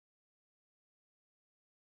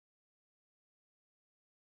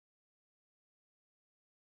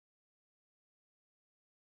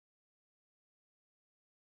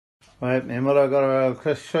Right, my mother got a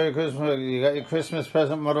Christmas. You got your Christmas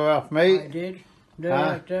present, mother, off me? I did.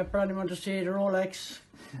 They probably want to see the Rolex.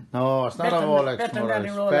 No, it's not a Rolex, better mother. than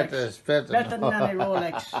any Rolex. Better than any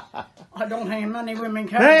Rolex. I don't think many women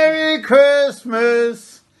can. Merry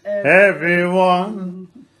Christmas, everyone.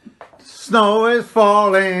 Snow is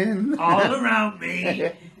falling all around me.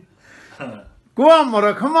 Go on,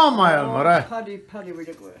 mother. Come on, my old mother. Paddy with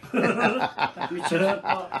a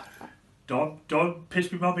Don't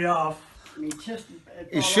piss me mummy off.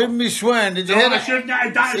 You shouldn't be swearing. Did you hear I that? shouldn't.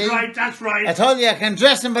 That's right. That's right. I told you I can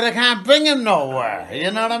dress him, but I can't bring him nowhere.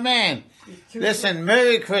 You know what I mean? Listen,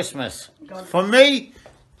 Merry Christmas. For me,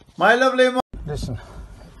 my lovely mother. Listen,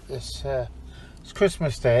 it's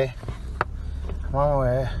Christmas Day. I'm on my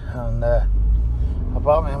way, and I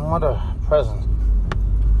bought my mother a present.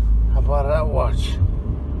 I bought her that watch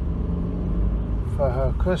for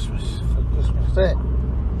her Christmas Day.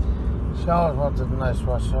 She always wanted a nice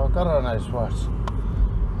watch, so I got her a nice watch.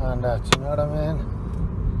 And you know what I mean?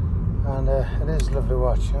 And it is a lovely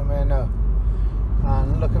watch, you know what I mean now?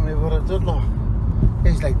 And look at me, what I did now.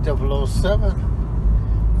 He's like 007.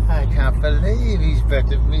 I can't believe he's better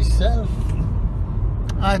than myself.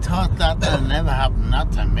 I thought that would never happen,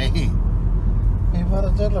 not to me. Me, what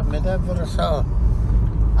I did, me dad, what I saw.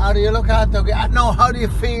 How do you look at it? No, how do you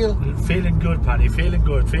feel? Feeling good, Paddy. Feeling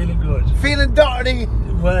good. Feeling good. Feeling dirty?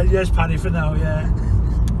 Well, yes, Paddy, for now, yeah.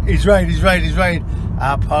 He's right.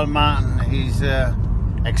 Paul Martin, he's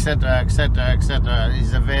etc.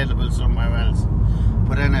 He's available somewhere else.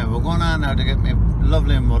 But anyway, we're going on now to get my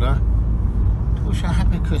lovely mother to wish her a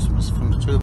happy Christmas from the two.